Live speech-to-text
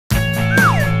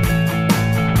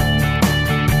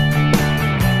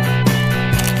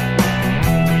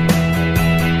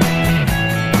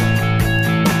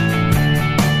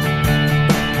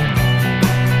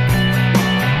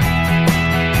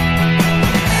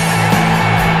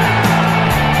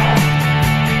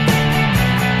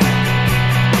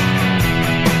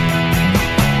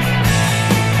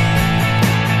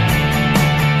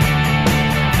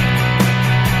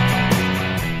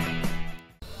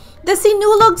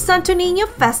Sinulog Santo Nino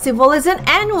Festival is an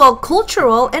annual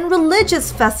cultural and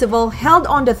religious festival held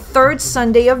on the third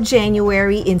Sunday of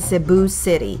January in Cebu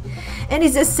City and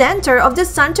is the center of the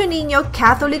Santo Nino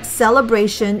Catholic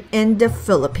celebration in the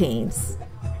Philippines.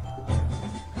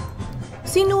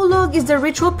 Sinulog is the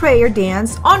ritual prayer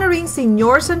dance honoring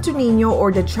Senor Santo Nino,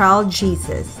 or the child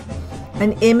Jesus.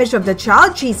 An image of the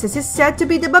child Jesus is said to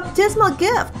be the baptismal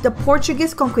gift the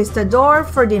Portuguese conquistador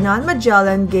Ferdinand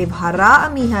Magellan gave Hara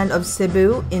Amihan of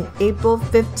Cebu in April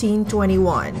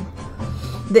 1521.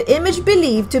 The image,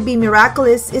 believed to be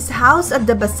miraculous, is housed at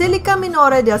the Basilica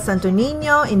Minore del Santo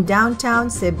Nino in downtown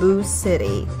Cebu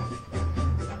City.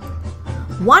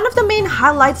 One of the main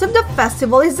highlights of the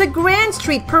festival is the Grand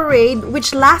Street Parade,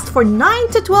 which lasts for 9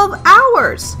 to 12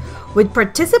 hours, with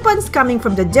participants coming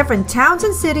from the different towns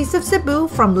and cities of Cebu,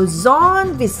 from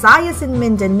Luzon, Visayas, and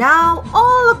Mindanao,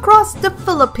 all across the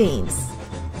Philippines.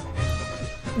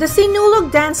 The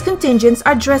Sinulog dance contingents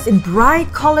are dressed in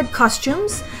bright colored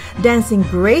costumes, dancing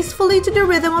gracefully to the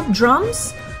rhythm of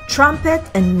drums, trumpet,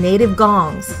 and native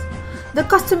gongs. The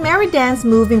customary dance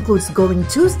move includes going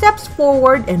 2 steps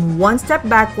forward and 1 step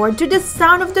backward to the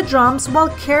sound of the drums while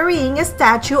carrying a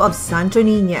statue of Santo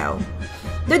Nino.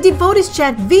 The devotees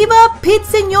chant Viva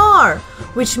Senor,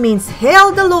 which means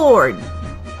Hail the Lord.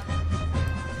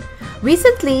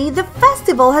 Recently, the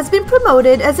festival has been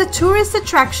promoted as a tourist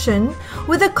attraction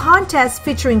with a contest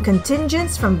featuring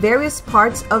contingents from various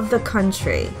parts of the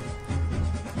country.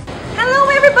 Hello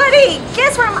everybody!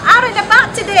 Guess where I'm out and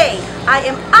about today? I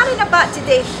am out and about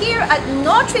today here at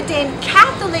Notre Dame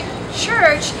Catholic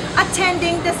Church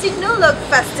attending the Sinulog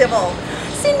Festival.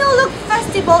 Sinulog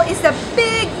Festival is a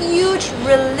big, huge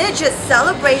religious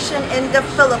celebration in the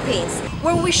Philippines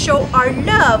where we show our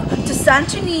love to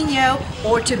Santo Nino,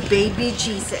 or to baby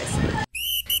Jesus.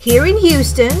 Here in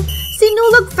Houston,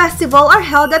 Sinulog Festival are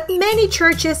held at many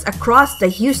churches across the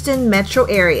Houston metro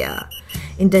area.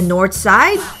 In the north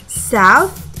side,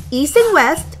 south, east, and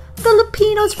west,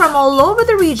 Filipinos from all over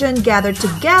the region gather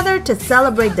together to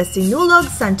celebrate the Sinulog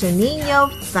Santo Nino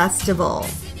Festival.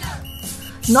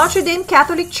 Notre Dame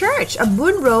Catholic Church,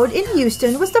 Abun Road in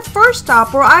Houston, was the first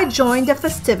stop where I joined the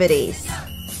festivities.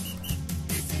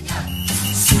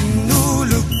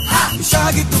 Sinulog,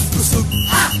 isagit ug kusog.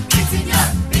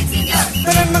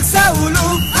 Tanan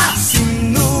magsaulog.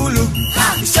 Sinulog,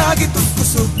 isagit ug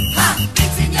kusog.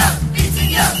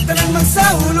 Tanan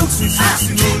magsaulog,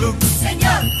 sinulog.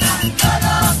 Senor,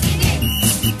 tanggolog ini.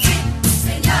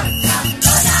 Senor,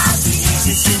 tanggolog ini.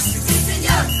 Senor.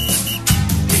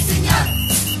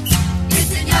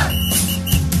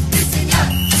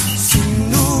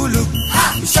 Sinulog,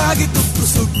 isagit ug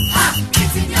kusog.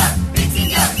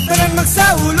 Tanan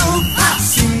magsaulog.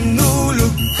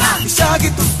 Sinulog,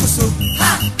 isagit ug kusog.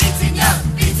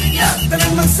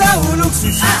 Tanan magsaulog,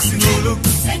 sinulog.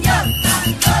 Senor,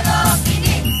 tanggolog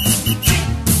ini.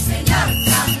 Senor,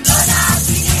 tanggolog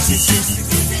ini. Senor.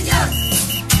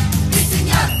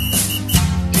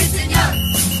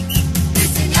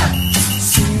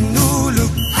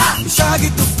 Sinulog,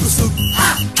 isagit ug kusog.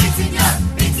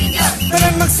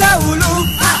 Tanan magsaulog.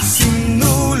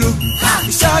 Sinulog,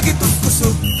 isagit ug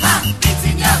kusog.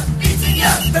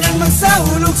 Tanan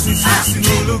magsaulog,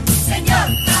 sinulog. Senyor,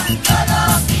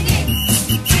 tanggolog ini.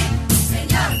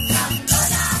 Senyor,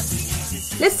 tanggolog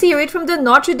ini. Let's hear it from the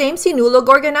Notre Dame Sinulog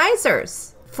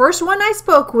organizers. First one I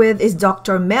spoke with is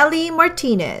Dr. Melly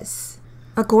Martinez.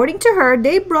 According to her,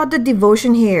 they brought the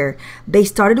devotion here. They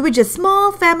started with a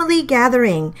small family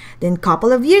gathering. Then a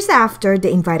couple of years after,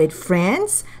 they invited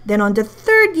friends. Then on the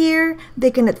 3rd year,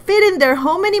 they cannot fit in their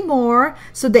home anymore,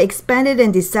 so they expanded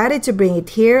and decided to bring it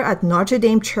here at Notre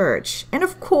Dame Church. And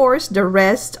of course, the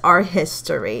rest are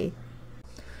history.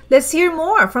 Let's hear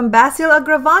more from Basil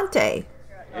Agravante.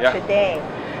 Yeah. Today.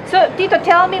 So, Tito,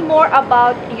 tell me more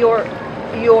about your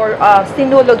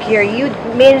Sinulog here. You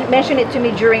mentioned it to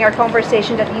me during our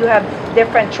conversation that you have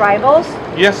different tribals.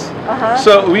 Yes.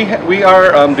 So we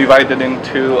are divided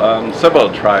into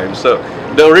several tribes. So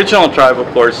the original tribe, of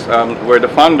course, where the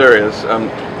founder is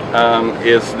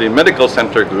the medical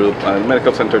center group,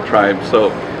 medical center tribe.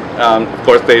 So of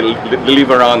course they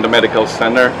live around the medical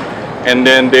center. And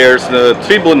then there's the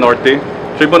Tribu Norte.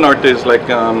 Tribu Norte is like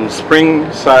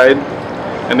spring side.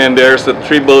 And then there's the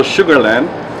Tribu Sugarland,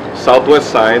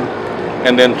 southwest side,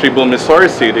 and then Tribu Missouri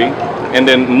City. And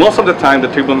then most of the time the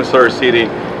Tribu Missouri City,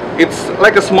 it's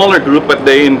like a smaller group, but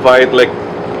they invite like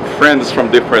friends from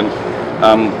different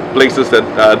places that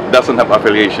doesn't have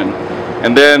affiliation.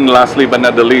 And then lastly but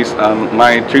not the least,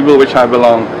 my tribu which I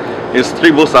belong is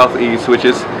Tribu Southeast, which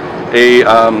is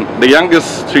the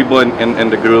youngest tribu in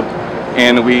the group,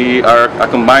 and we are a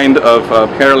combined of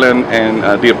Carolyn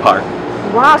and Deer Park.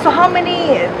 Wow, so how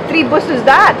many tribus is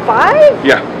that? 5?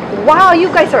 Yeah. Wow, you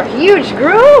guys are a huge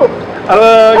group.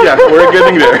 Yeah, we're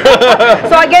getting there.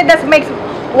 So again, that makes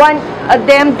one of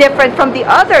them different from the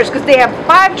others because they have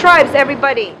 5 tribes,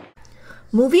 everybody.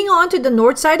 Moving on to the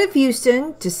north side of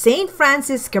Houston to St.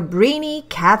 Francis Cabrini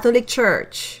Catholic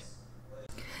Church.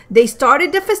 They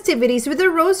started the festivities with a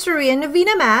rosary and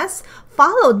novena mass,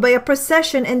 followed by a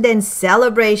procession and then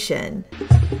celebration.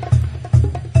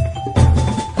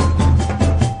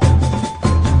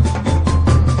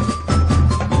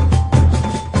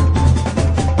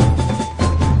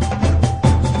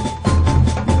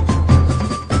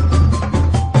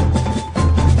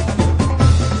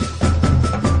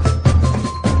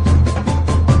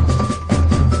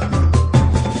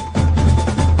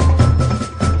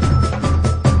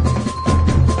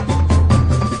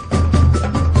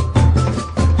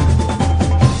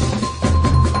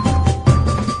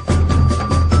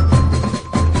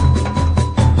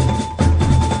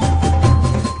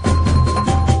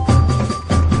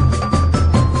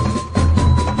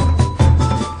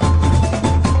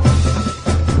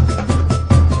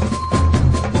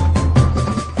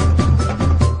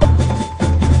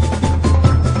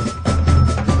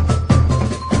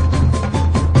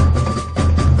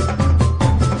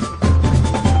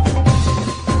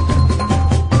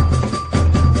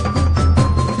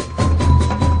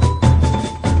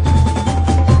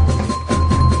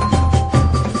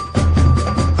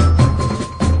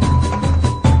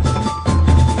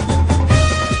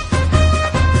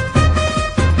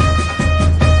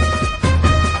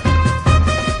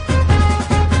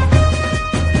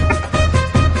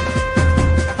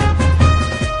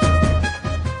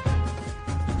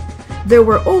 There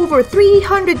were over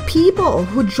 300 people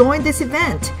who joined this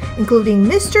event, including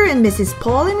Mr. and Mrs.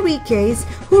 Paul Enriquez,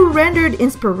 who rendered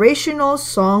inspirational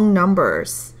song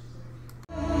numbers.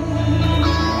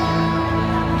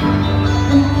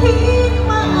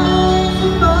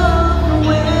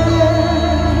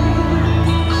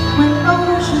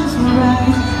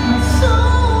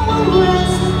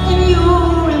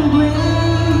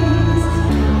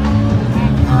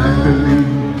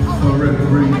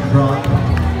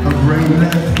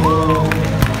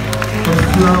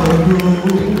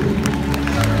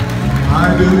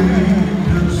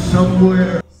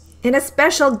 And a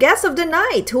special guest of the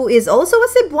night, who is also a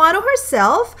Cebuano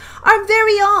herself, our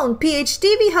very own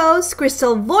PHTV host,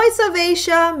 Crystal Voice of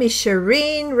Asia, Miss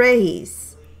Shireen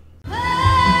Reyes.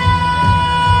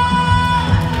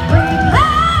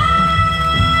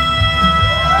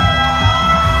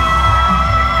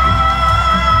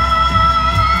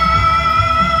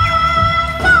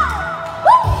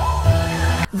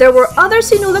 There were other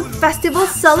Sinulog Festival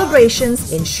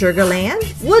celebrations in Sugar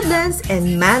Land, Woodlands,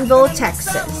 and Manville,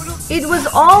 Texas. It was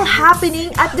all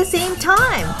happening at the same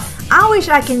time. I wish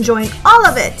I can join all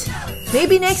of it.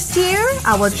 Maybe next year,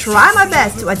 I will try my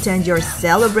best to attend your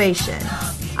celebration.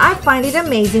 I find it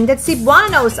amazing that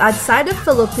Cebuanos outside the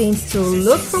Philippines still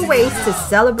look for ways to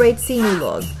celebrate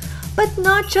Sinulog. But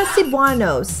not just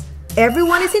Cebuanos.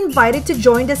 Everyone is invited to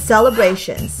join the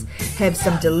celebrations, have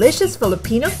some delicious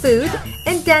Filipino food,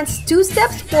 and dance 2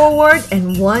 steps forward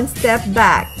and 1 step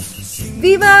back.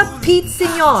 Viva Pete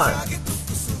Senor!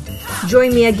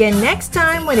 Join me again next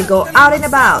time when I go out and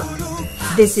about.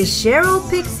 This is Cheryl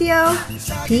Piccio,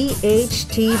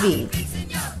 PHTV.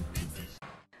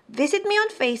 Visit me on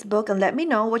Facebook and let me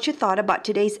know what you thought about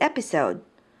today's episode.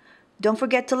 Don't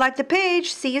forget to like the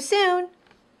page. See you soon!